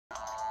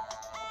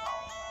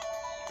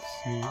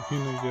see.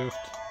 Healing gift.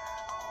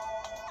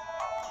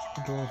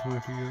 Dolls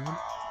might be good. You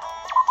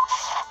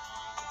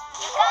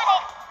got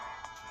it!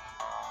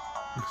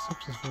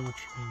 Except this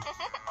furniture.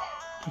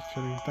 Just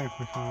kidding. Thanks,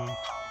 Michelle.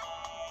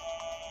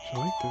 She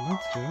liked it.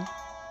 That's good.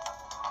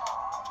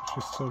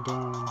 She's still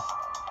down.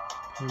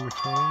 Hey,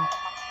 Michelle.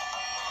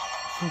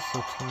 I feel so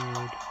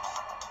tired.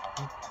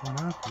 What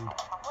happened?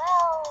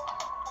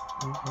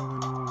 I don't really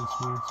know this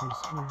morning, so I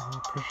decided to go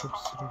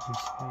push-ups, sit-ups, and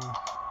squat.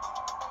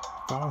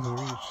 1,000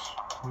 each.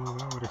 Well,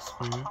 that would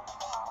explain it.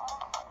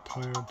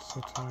 Tired, so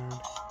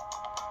tired.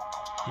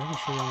 Maybe I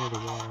should run with the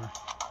water.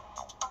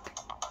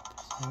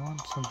 So I want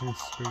something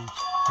sweet.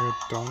 Like a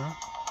donut?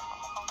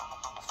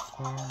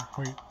 Flour.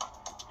 Wait.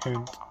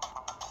 Hint.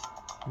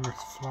 Mix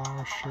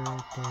flour,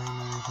 syrup,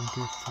 buttermilk, and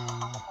deep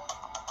flour.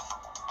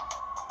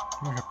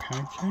 Like a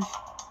pancake?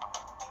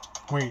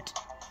 Wait.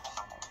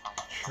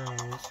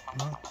 Charles.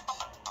 No.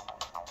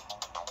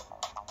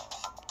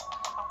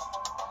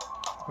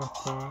 About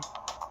that.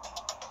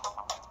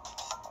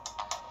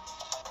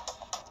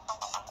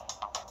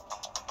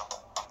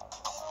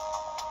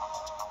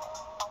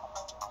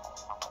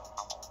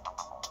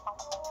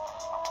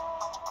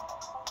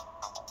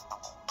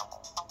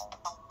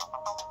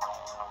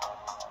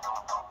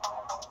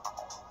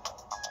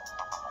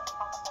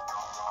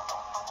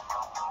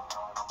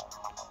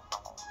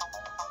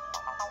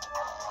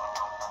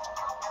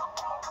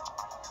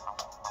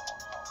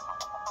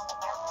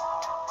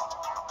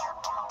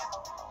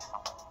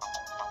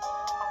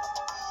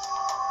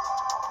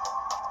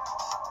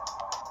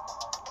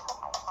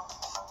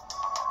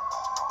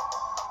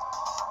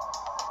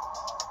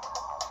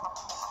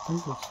 I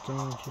think it's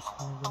done, it's just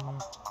gonna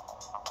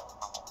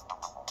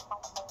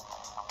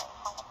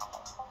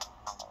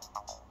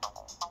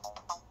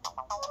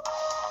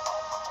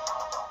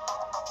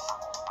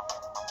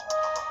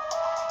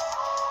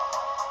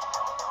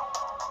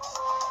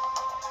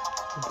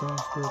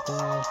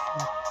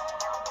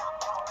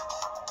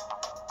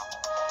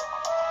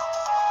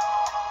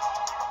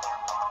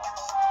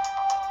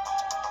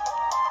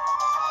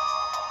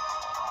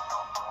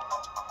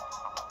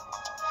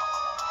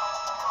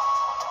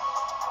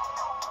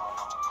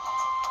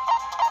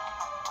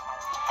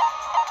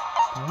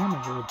I want to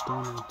get a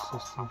donut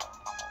system.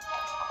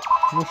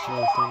 I wish I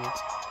had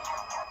donuts.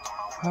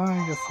 I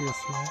guess yes,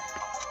 right?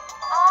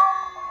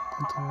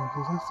 Sometimes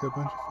there's actually a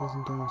bunch of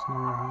frozen donuts in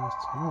our house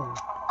too. Oh.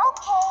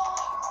 Okay.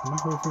 The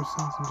microwave for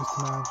sense and just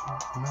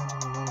imagine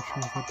the little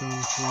shrimp that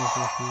donuts for life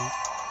restaurant.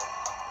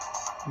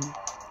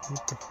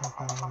 Eat the crap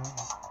out of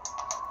that.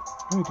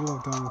 I really do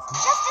love donuts. Huh?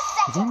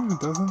 Is there anyone who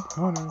doesn't?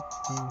 Oh no.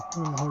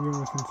 No, the whole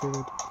universe can say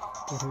that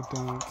they hate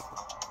donuts.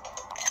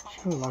 She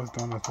really loves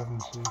donuts,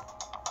 doesn't she?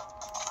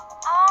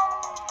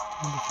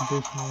 And the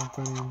conditioner,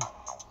 bunny,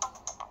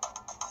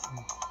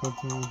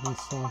 and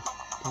salt,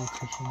 don't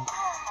cushion.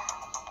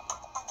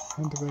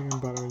 And the bacon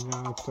butter,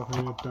 yeah, it's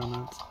definitely a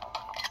donut.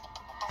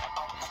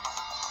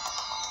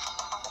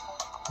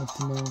 That's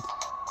the mold.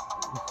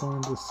 We're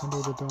going to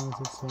center the donuts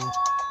itself.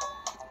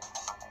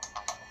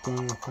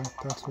 Donut effect,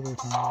 that's what they're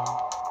talking about.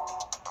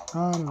 I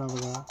don't know about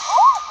that.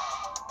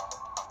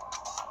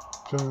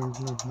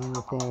 Generally,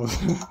 never falls.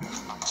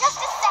 Just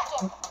a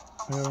second!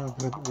 I don't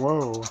know,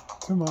 whoa,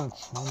 too much,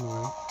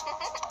 anyway.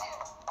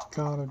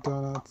 Got her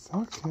donuts.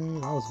 Okay,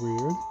 that was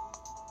weird.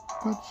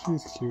 But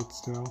she's cute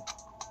still.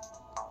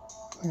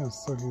 I think I'm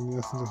soaking the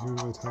essence of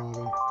human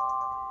vitality.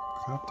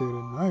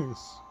 Updated.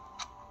 Nice.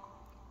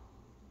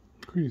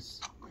 Increase.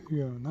 There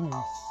you go.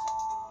 Nice.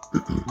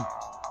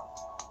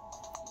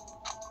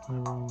 I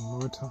roll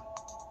more time.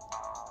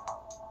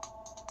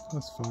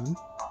 That's fun.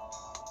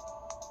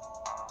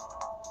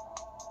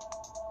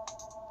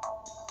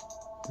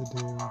 To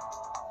do.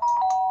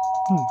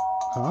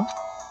 Huh?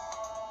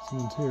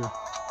 Someone's here.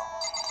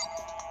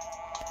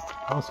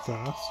 That was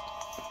fast.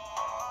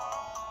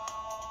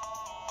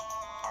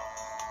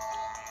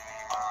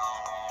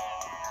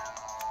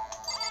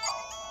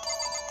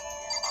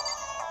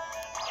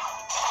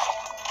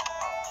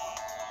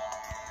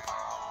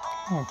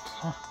 Oh,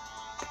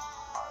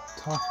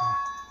 Taka.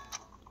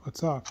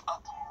 What's up?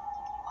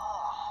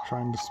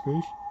 Trying to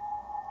speak?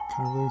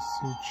 Can I really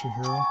see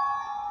Chihiro?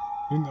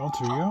 You in the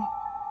alter ego?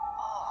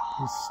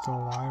 He's still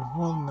alive?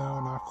 Well, no,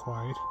 not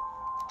quite.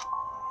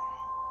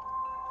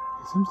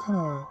 He seems kind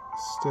of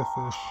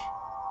stiffish.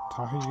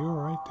 Taka, you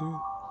alright, dude?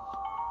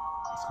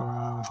 What's going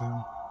on with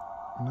him?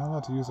 We're not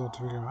allowed to use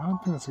alter ego. I don't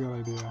think that's a good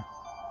idea.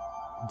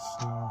 And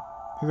so,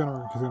 he's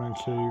gonna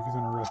cave. He's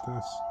gonna wreck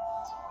this.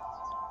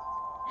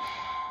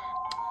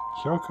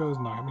 Kyoko's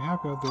not gonna be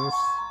happy about this.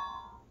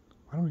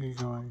 Why don't we get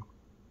going?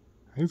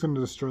 He's gonna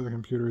destroy the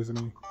computer, isn't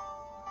he?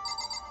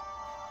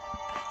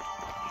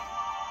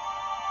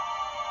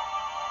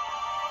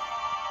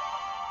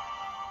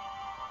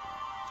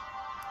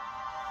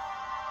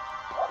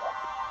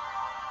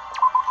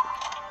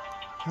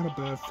 I had a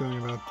bad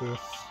feeling about this.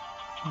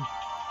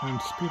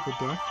 And speed the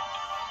duck.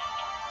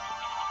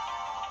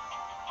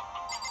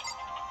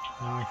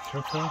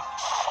 Kyoko?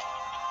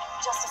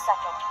 Just a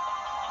second.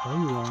 Where are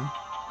you going?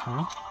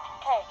 Huh?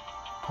 Hey,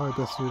 Probably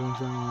best you don't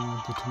join me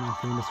due to my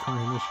famous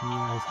condition.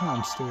 Yeah, he's kind of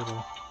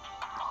unstable.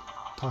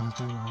 Talking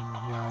to me,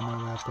 yeah, I know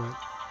that, but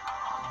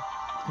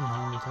I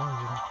don't know what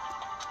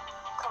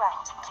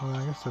Correct. well,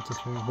 I guess that's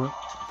okay. What?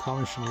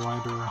 Probably should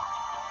lie to her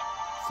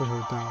for her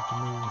doubt, but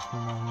maybe it's my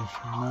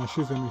mission. No,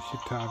 she's gonna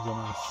keep tabs on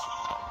us.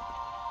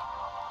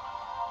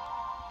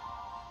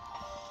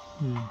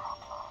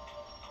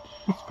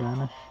 It's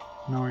Spanish.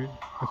 No, wait.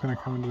 That's when I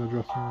come into the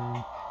dressing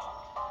room.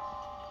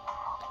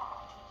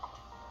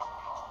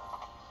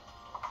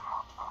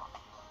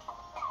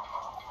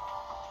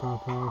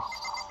 Bathhouse.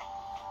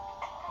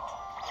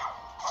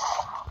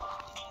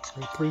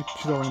 Wait, 3.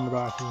 She's already in the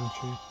bath, isn't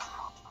she?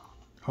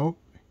 Oh,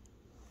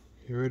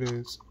 here it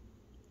is.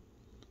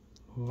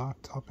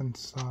 Laptop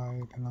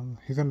inside, and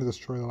he's gonna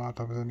destroy the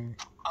laptop, isn't he?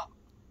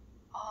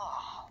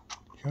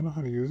 You don't know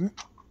how to use it?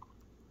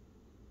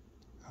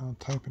 I'll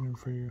type it in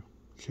for you.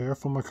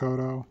 Careful,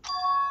 Makoto.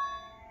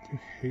 You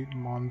hate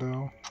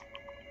Mondo.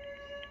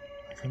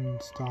 I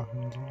couldn't stop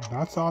him.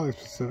 That's oddly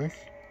specific.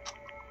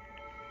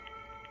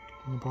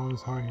 And the ball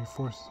is hard. He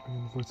forces me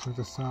to voice like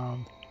the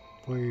sound.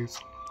 Please.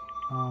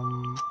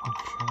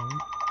 Okay.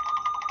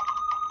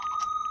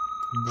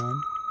 And then?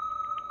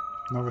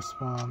 No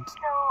response.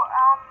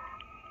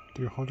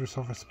 Do you hold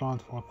yourself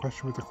responsible? A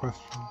question with a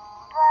question.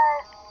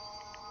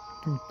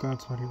 I think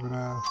that's what he would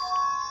ask.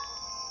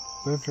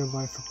 Live your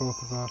life for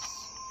both of us.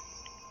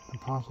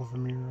 Impossible for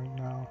me right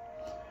now.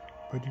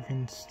 But you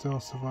can still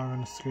survive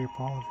and escape,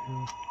 all of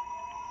you.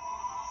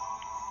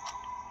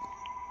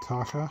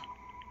 Taka?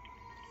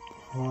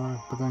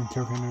 But then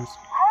Kyoko knows.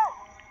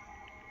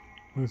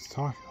 Who's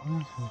Taka?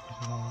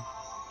 Oh,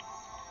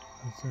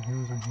 that's what he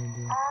was on here,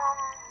 dude.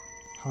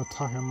 How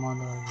Taka and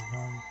Mondo have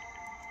become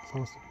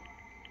close to me.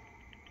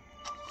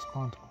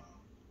 Responsible.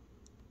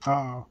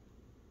 Uh-oh.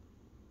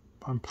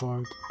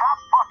 Unplugged. Stop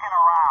fucking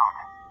around.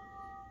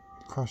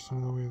 Crushed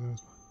under the weight of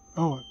those.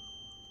 Oh,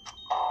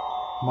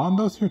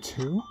 Mondo's here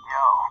too? Yo.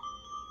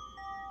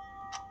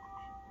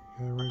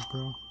 Yeah, right,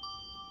 bro.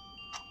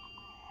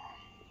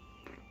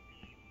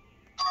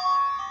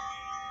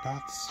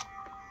 That's...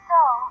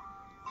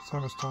 So I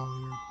was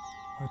telling you.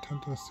 I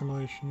attempted a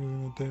simulation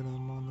using the data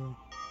in Mondo.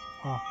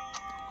 Oh.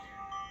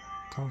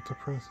 Talk to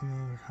press and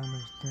other kind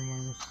of thing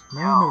like this.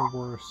 Maybe I made it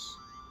worse.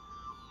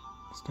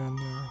 Stand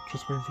there,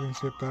 just waiting for things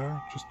to get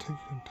better. Just take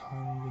your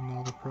time and get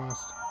not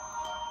depressed.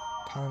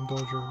 Time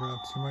indulge your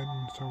regrets. You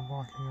might start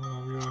walking in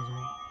without realizing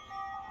it.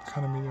 The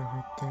kind of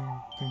mediocre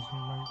thinking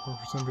might work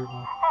for some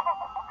people.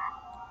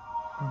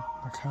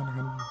 The kind of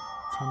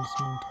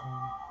condescending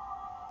tone.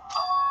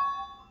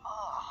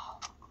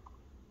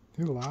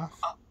 Did he laugh?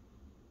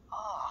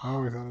 I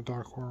always had a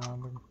dark horror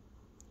around him.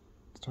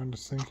 It's starting to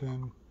sink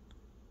in.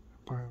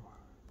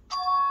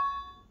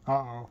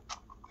 Uh-oh.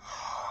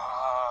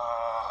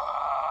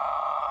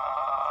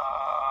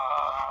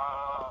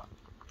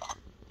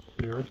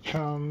 Here it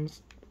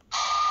comes.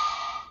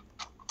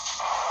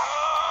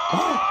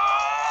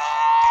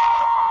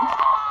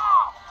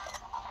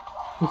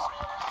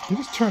 He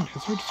just turned,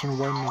 his head just turned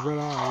white in the red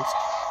eyes.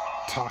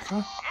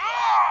 Taka?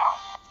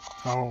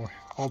 Oh,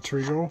 alter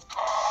ego?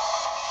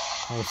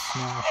 Oh,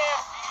 snap.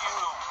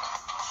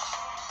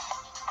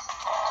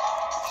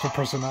 It's her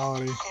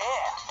personality.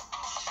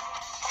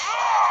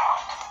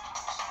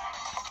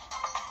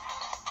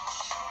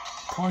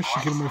 Probably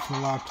should get away from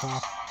the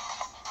laptop.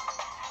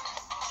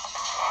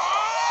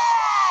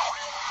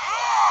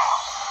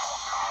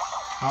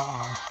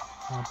 Uh-oh.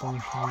 Taka,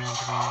 hold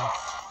on!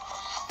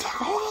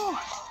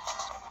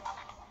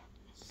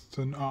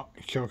 So,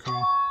 Kyoko.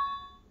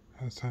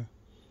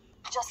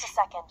 Just a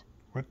second.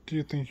 What do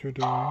you think you're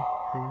doing?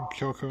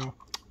 Kyoko.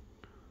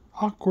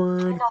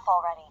 Awkward. Enough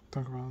already.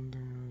 Talk around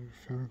and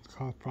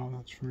cause problem.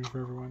 That's for me,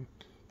 for everyone.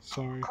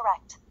 Sorry.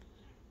 Correct.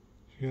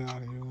 Get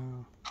out of here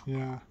now.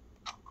 Yeah.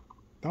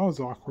 That was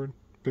awkward.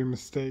 Big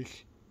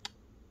mistake.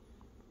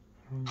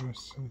 I'm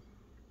just.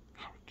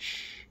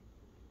 Ouch.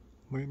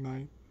 Late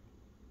night.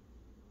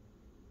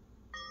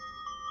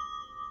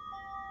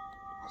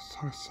 Let's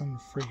talk sudden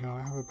freak out.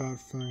 I have a bad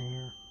feeling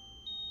here.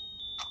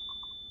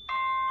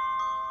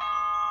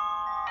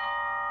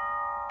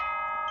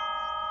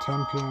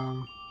 $10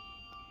 p.m.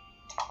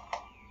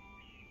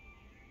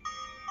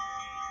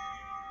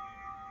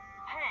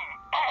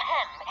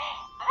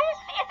 This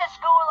is a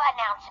school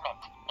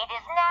announcement. It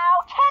is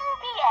now 10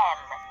 p.m.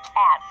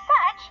 As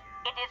such,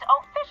 it is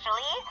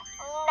officially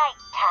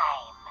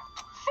nighttime.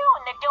 Soon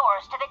the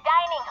doors to the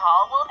dining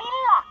hall will be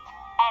locked,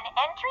 and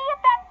entry at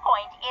that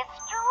point is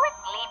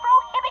strictly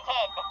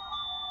prohibited.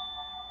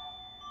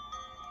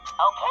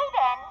 Okay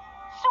then.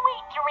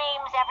 Sweet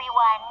dreams,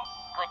 everyone.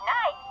 Good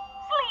night.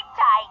 Sleep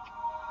tight.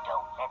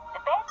 Don't let the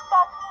bed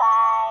bugs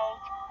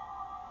bite.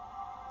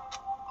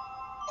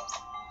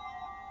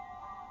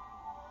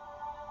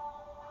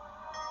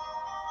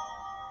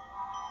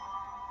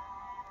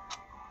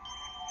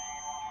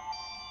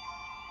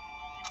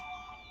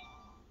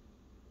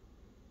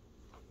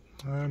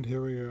 And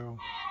here we go.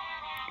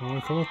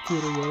 Wanna come up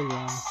theater yet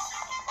again.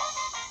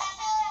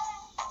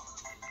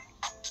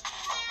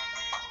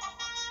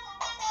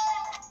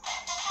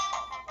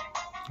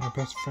 My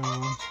best friend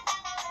once.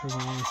 She was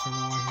my only friend.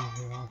 I like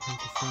to all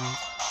kinds of friends.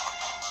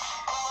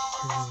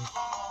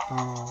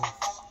 Oh.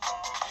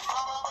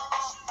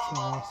 So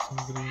awesome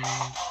getting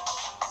on.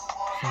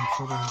 Some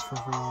children for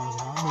everyone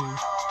around me.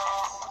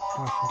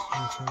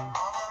 Watching TV.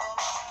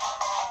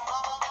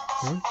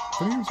 What?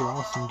 Video games are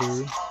awesome, dude.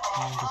 And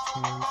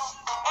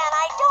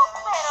I don't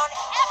plan on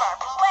ever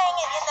playing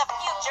it in the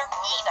future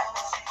either.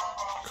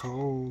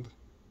 Cold.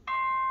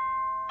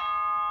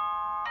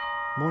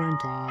 Morning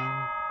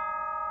time.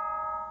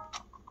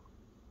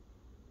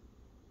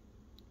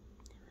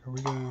 Here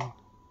we go.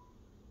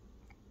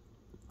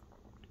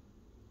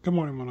 Good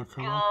morning, Monaco.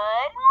 Good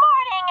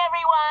morning,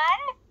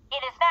 everyone.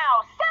 It is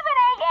now 7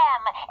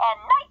 a.m. and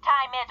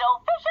nighttime is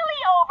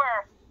officially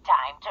over.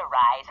 Time to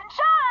rise and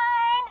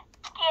shine.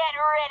 Get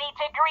ready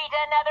to greet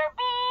another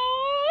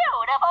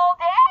beautiful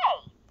day.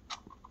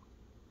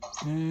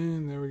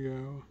 And there we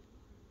go.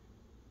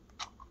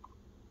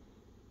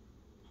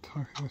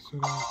 Talk this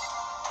it out.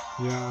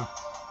 Yeah.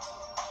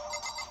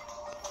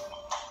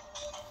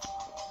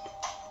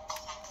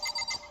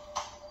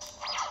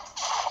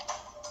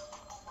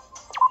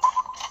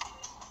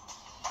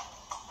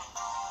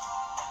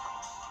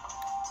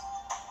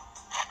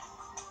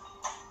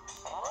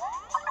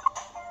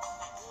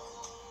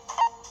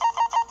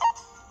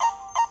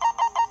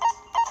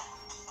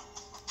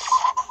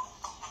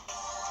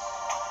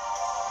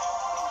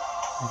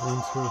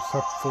 Everyone's here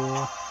except for...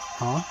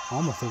 Huh?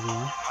 Almost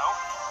everyone.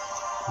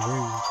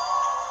 Wait.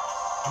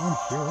 I'm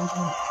here,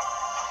 isn't it?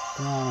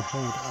 Go on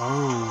ahead.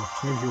 Oh,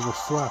 maybe you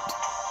overslept.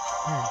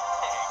 Hey.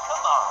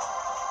 Come on.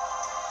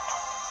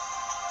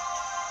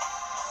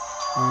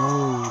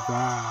 Oh,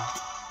 that.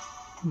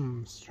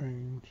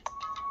 Strange.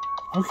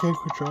 Okay,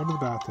 quick draw to the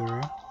bath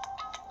area.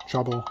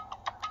 Trouble.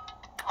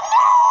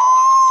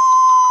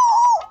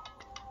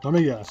 Let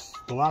me guess.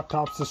 The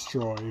laptop's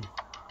destroyed.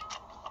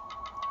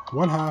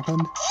 What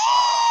happened?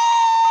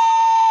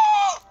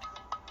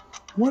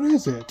 What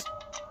is it?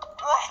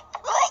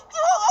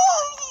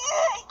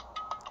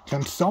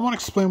 Can someone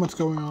explain what's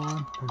going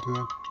on? Don't do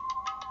that.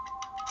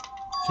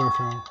 It's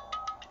okay.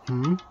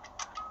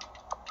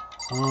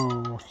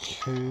 Oh,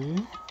 okay.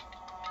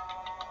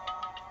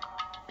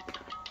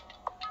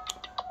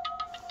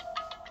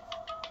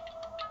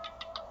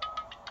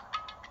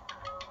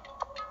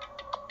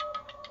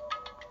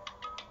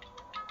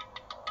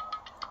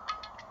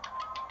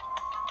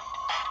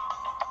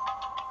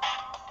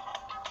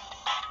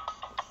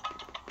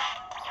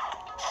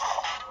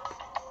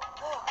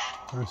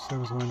 I said I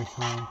was going to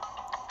kill him.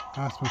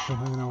 I asked myself,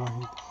 I don't know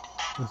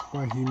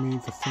why he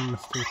made the same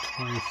mistake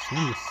twice.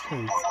 Same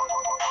mistake?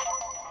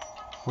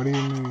 What do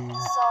you mean?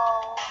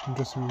 I'm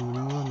just in the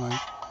middle of the night.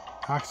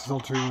 Access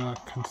altering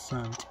without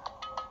consent.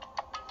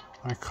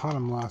 I caught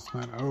him last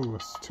night. Oh,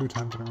 it's 2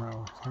 times in a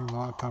row. Saying the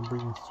laptop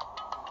breathing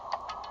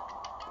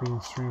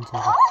streams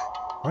over.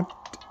 What?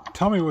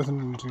 Tell me it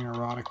wasn't using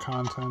erotic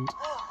content.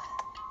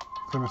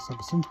 Clear myself.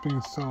 But since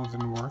being still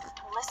didn't work,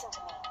 Listen to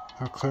me.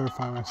 I'll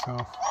clarify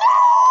myself.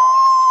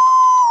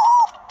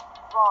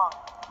 Wrong.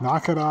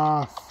 Knock it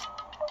off.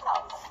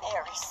 How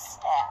very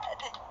sad.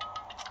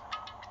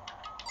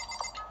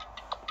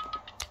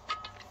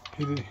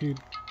 He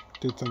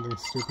did something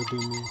stupid,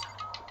 didn't he?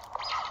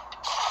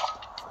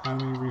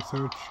 Anime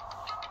research.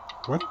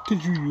 What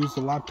did you use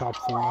the laptop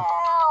for? Well,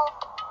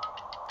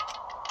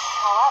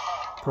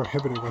 however,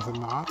 Prohibited, was it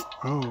not?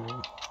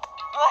 Oh.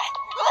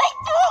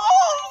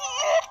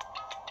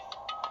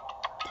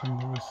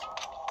 Time was.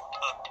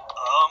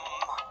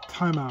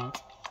 Time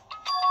out.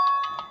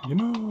 You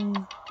know,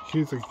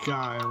 he's a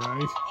guy, right? well,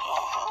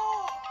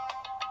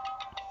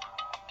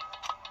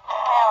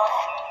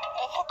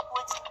 it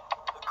was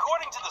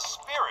According to the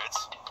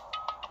spirits,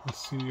 The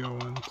CEO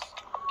once.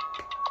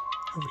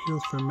 Over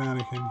heels for a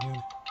mannequin. He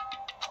had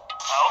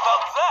how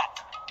about that?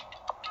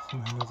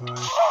 something in his eyes. you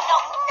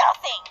know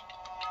nothing.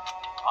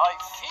 I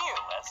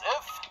feel as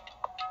if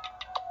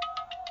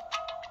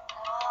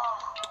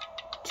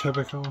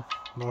Typical.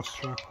 Lost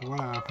track. What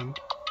happened?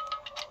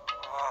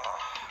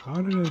 How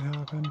did it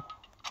happen?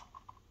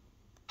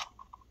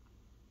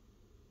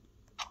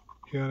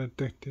 He got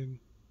addicted.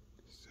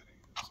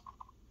 Settings.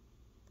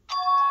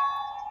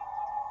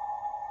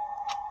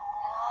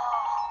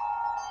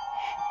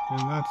 And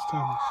that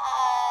stuff.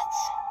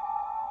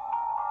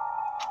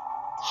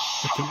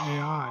 It's an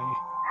AI.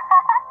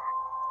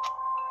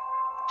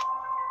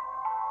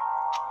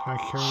 Got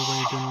carried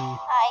away, didn't he? I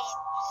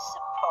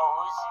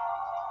suppose.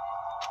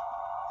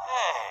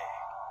 hey,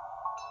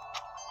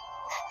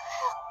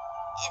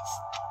 It's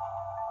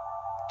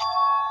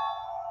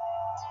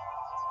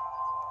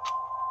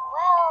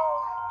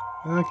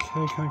well.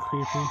 Okay, kind of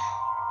creepy.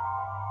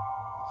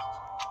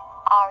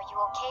 Are you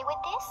okay with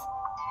this?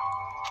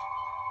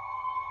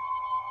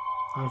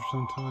 Artificial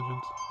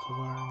intelligence to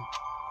learn.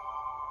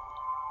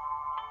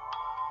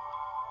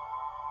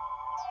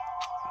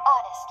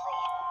 Honestly,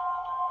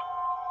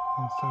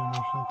 That's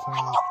artificial I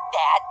intelligence. know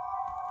that.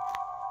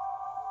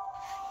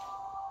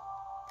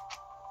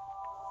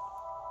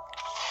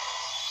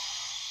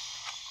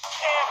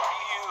 F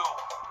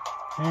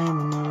you.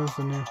 And there's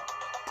the new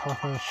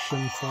talk about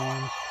shin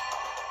falling.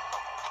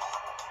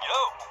 Yo!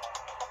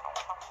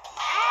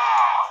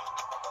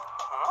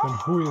 Then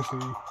who is he?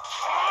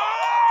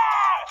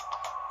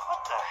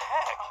 What the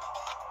heck?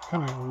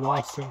 Kinda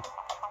lost it.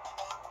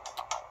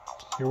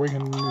 You're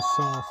awakening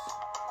yourself.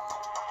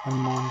 And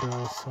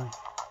Mondo's like,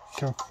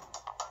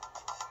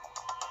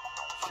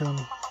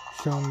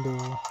 Shundo.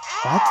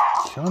 What?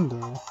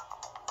 Shundo?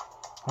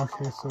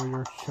 Okay, so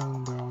you're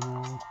Shundo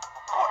now.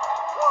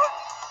 What?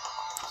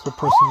 So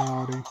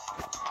personality.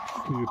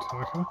 You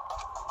Taka?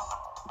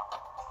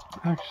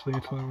 Actually, I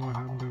told him what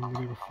happened to him the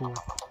day before.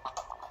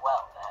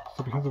 Well then.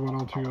 So because of what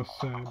Altugo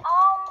said,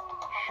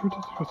 sure to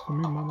discuss with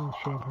me, Mondo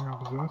should have hung out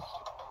possessed.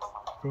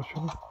 Go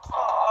shut up.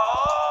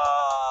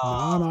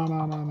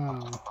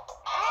 No.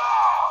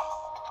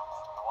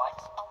 What?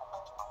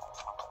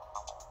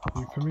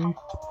 You for me?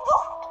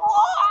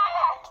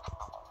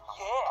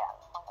 Yeah.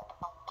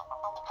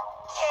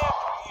 F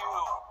you.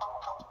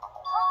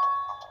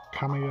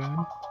 Come again?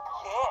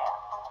 Yeah.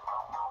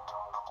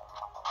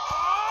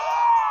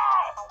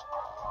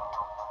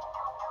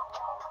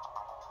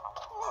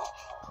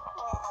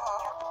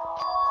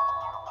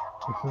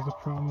 This is the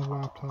problem with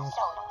laptops.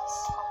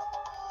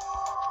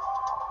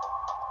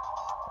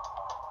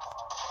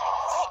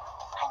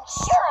 I'm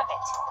sure of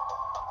it.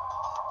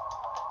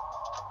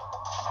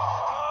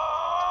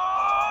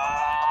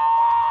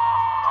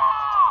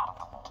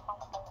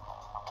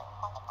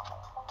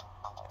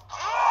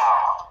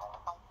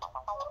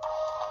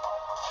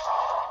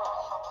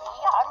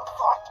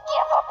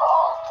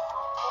 Unforgivable.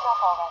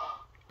 Enough already.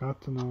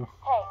 That's enough.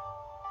 Hey,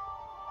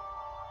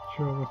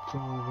 Sure, let's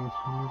all of us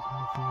from using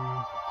nothing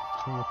else.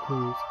 It's all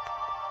clues.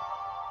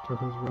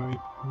 Joker's right.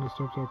 And this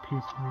stops our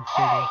peace from each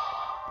other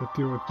that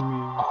deal with me.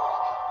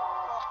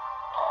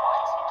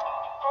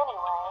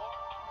 anyway.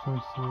 So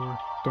slower.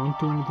 Don't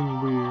do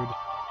anything weird.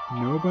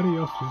 Nobody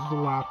else uses a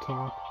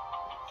laptop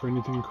for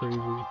anything crazy.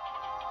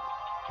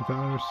 Is that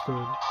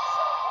understood?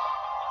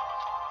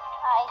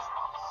 I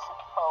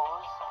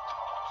suppose.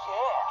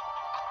 Yeah.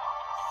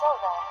 So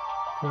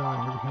then,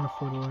 Yeah, we can't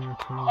afford to let you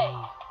turn Hey.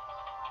 on.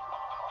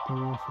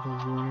 Don't want for the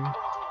warning. indeed.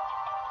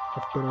 A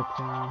better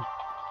plan.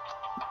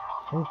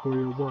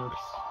 Hopefully it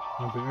works.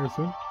 As the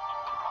exit.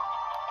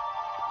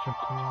 Check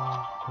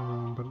the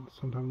room, but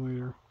sometime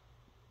later.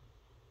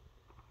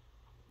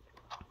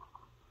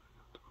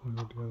 Have to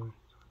go together.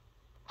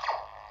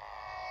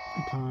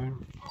 Good time.